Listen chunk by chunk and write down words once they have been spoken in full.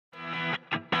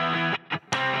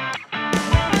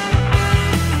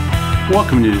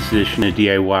Welcome to this edition of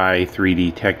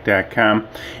DIY3DTech.com. In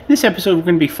this episode we're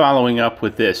going to be following up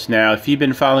with this. Now if you've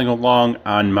been following along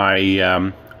on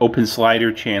my Open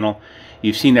Slider channel,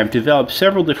 you've seen I've developed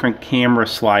several different camera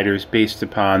sliders based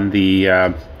upon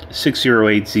the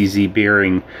 608ZZ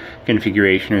bearing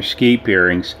configuration, or skate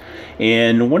bearings.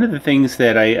 And one of the things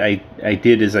that I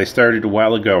did is I started a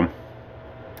while ago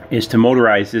is to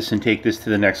motorize this and take this to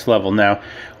the next level. Now,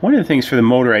 one of the things for the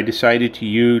motor, I decided to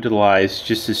utilize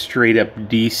just a straight up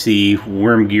DC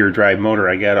worm gear drive motor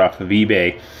I got off of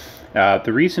eBay.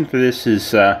 The reason for this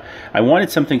is I wanted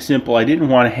something simple. I didn't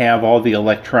want to have all the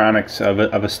electronics of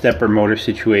a stepper motor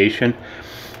situation.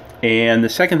 And the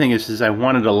second thing is I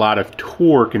wanted a lot of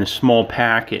torque in a small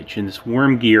package, and this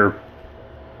worm gear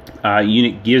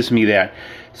unit gives me that.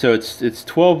 So it's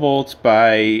 12 volts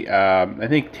by I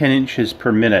think 10 inches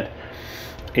per minute,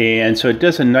 and so it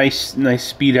does a nice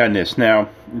speed on this. Now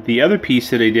the other piece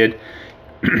that I did,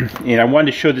 and I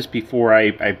wanted to show this before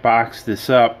I boxed this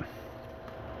up,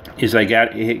 is I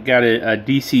got a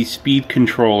DC speed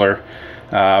controller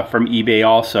from eBay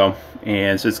also,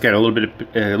 and so it's got a little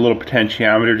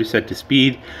potentiometer to set to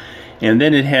speed. And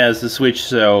then it has the switch,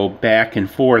 so back and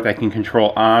forth I can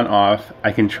control on off.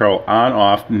 I control on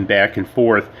off and back and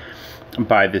forth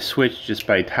by the switch just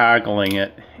by toggling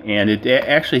it, and it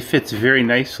actually fits very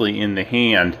nicely in the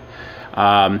hand. So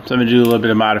I'm going to do a little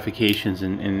bit of modifications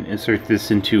and insert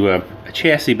this into a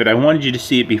chassis, but I wanted you to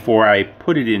see it before I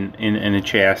put it in a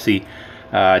chassis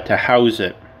to house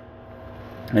it.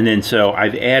 And then so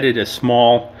I've added a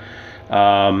small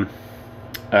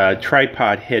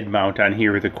tripod head mount on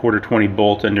here with a 1/4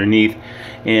 bolt underneath,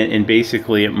 and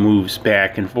basically it moves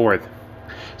back and forth.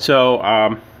 So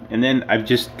and then I've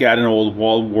just got an old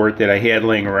wall wart that I had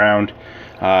laying around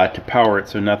to power it,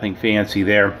 so nothing fancy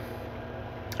there.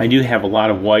 I do have a lot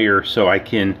of wire, so I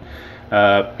can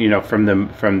you know, from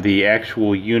the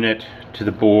actual unit to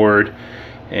the board,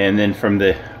 and then from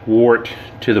the wart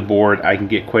to the board, I can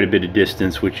get quite a bit of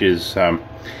distance, which is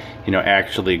you know,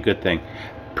 actually a good thing.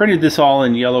 Printed this all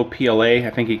in yellow PLA. I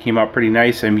think it came out pretty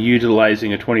nice. I'm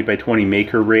utilizing a 20x20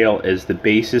 maker rail as the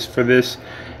basis for this,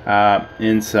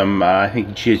 and some I think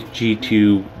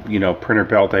G2 printer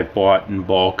belt I bought in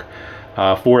bulk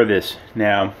for this.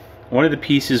 Now, one of the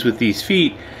pieces with these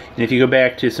feet, and if you go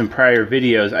back to some prior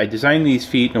videos, I designed these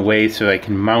feet in a way so I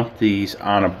can mount these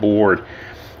on a board.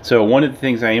 So one of the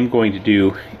things I am going to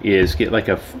do is get like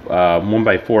a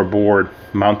 1x4 board,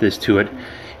 mount this to it,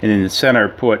 and in the center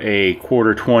put a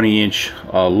 1/4 20-inch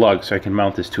lug so I can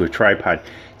mount this to a tripod.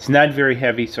 It's not very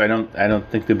heavy, so I don't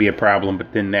think there'll be a problem,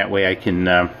 but then that way I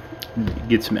can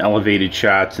get some elevated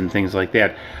shots and things like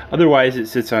that. Otherwise it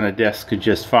sits on a desk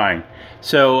just fine.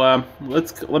 So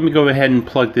let me go ahead and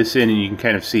plug this in, and you can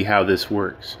kind of see how this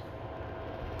works.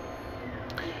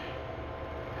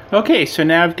 Okay, so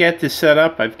now I've got this set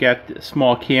up. I've got a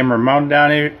small camera mounted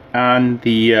on it on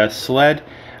the sled.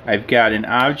 I've got an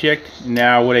object.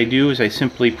 Now what I do is I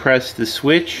simply press the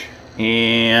switch,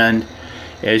 and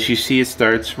as you see it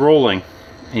starts rolling,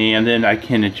 and then I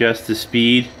can adjust the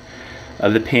speed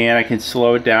of the pan. I can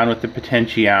slow it down with the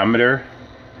potentiometer.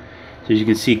 So as you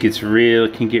can see,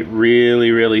 it can get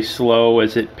really slow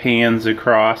as it pans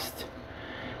across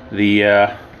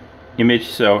the image.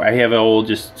 So I have an old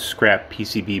just scrap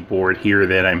PCB board here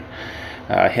that I'm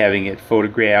having it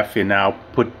photograph, and I'll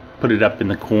put it up in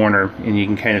the corner, and you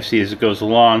can kind of see as it goes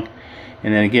along.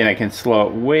 And then again I can slow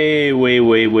it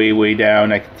way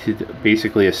down to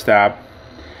basically a stop.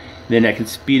 Then I can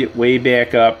speed it way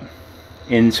back up,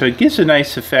 and so it gives a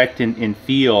nice effect and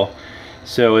feel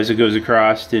so as it goes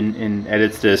across and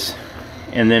edits this.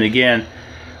 And then again,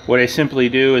 what I simply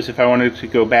do is if I wanted to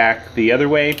go back the other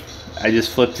way, I just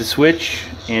flip the switch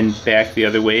and back the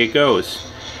other way it goes.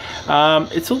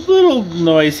 It's a little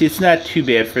noisy. It's not too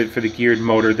bad for the geared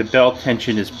motor. The belt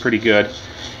tension is pretty good,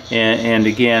 and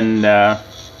again,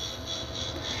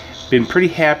 been pretty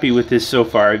happy with this so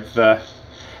far. I've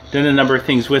done a number of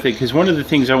things with it, because one of the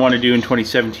things I want to do in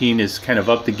 2017 is kind of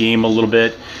up the game a little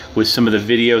bit with some of the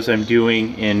videos I'm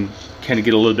doing, and kind of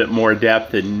get a little bit more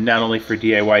depth, and not only for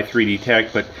DIY 3D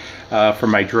Tech, but for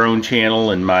my drone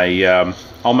channel and my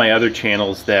all my other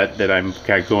channels that I'm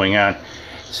got going on.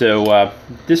 So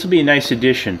this will be a nice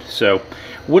addition. So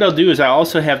what I'll do is I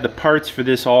also have the parts for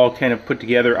this all kind of put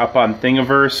together up on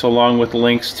Thingiverse, along with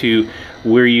links to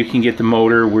where you can get the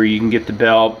motor, where you can get the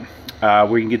belt,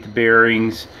 where you can get the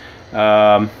bearings,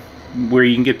 where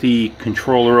you can get the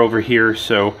controller over here.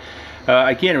 So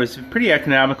again, it was pretty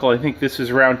economical. I think this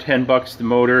was around 10 bucks. The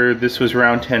motor, this was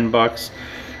around 10 bucks.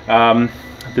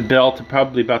 The belt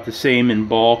probably about the same in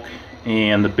bulk,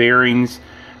 and the bearings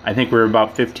I think we're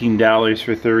about $15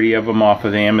 for 30 of them off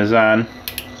of Amazon.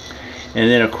 And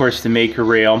then of course the maker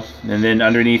rail, and then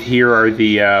underneath here are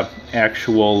the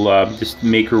actual just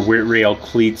maker rail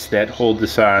cleats that hold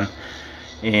this on.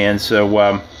 And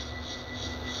so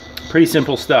pretty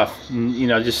simple stuff, you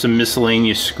know, just some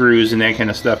miscellaneous screws and that kind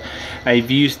of stuff.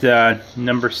 I've used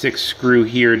number 6 screw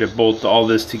here to bolt all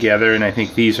this together, and I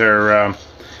think these are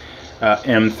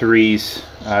M3s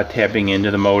tapping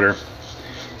into the motor.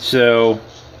 So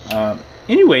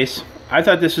anyways, I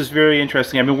thought this was very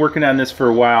interesting. I've been working on this for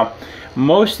a while.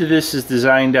 Most of this is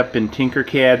designed up in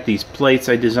Tinkercad. These plates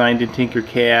I designed in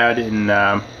Tinkercad and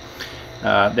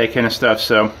that kind of stuff.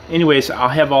 So anyways, I'll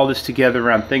have all this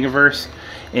together on Thingiverse.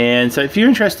 And so if you're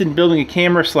interested in building a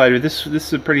camera slider, this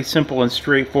is a pretty simple and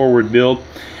straightforward build.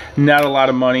 Not a lot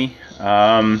of money.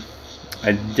 I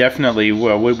definitely,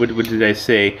 well, what did I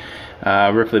say?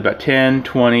 Roughly about 10,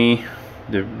 20.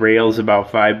 The rail's about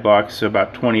 $5, so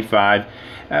about 25.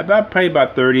 Probably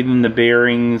about 30. Then the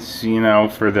bearings, you know,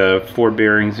 for the 4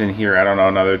 bearings in here, I don't know,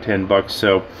 another 10 bucks.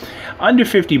 So under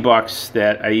 50 bucks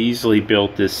that I easily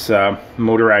built this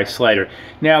motorized slider.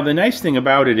 Now the nice thing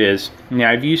about it is, now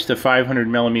I've used a 500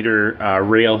 millimeter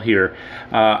rail here.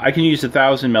 I can use a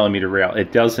 1000 millimeter rail.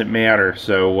 It doesn't matter.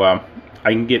 So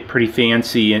I can get pretty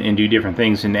fancy and do different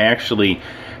things. And actually,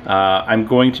 I'm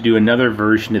going to do another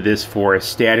version of this for a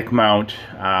static mount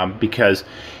because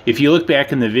if you look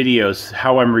back in the videos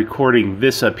how I'm recording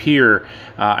this up here,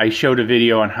 I showed a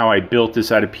video on how I built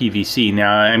this out of PVC.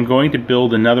 Now I'm going to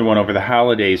build another one over the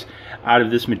holidays out of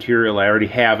this material. I already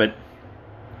have it,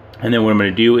 and then what I'm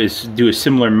going to do is do a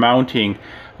similar mounting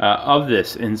of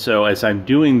this. And so as I'm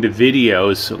doing the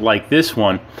videos like this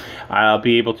one, I'll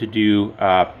be able to do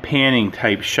panning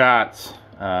type shots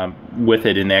with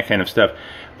it and that kind of stuff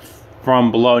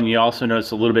from below. And you also notice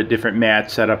a little bit different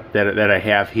mat setup that I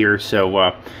have here.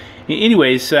 So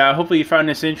anyways, hopefully you found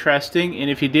this interesting, and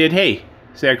if you did, hey,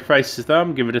 sacrifice the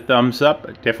thumb, give it a thumbs up.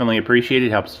 Definitely appreciate it.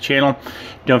 Helps the channel.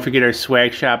 Don't forget our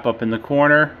swag shop up in the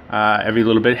corner. Every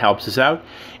little bit helps us out.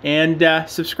 And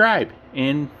subscribe.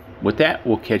 And with that,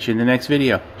 we'll catch you in the next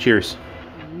video. Cheers.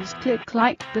 Please click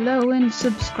like below and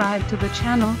subscribe to the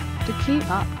channel to keep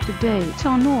up to date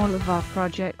on all of our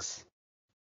projects.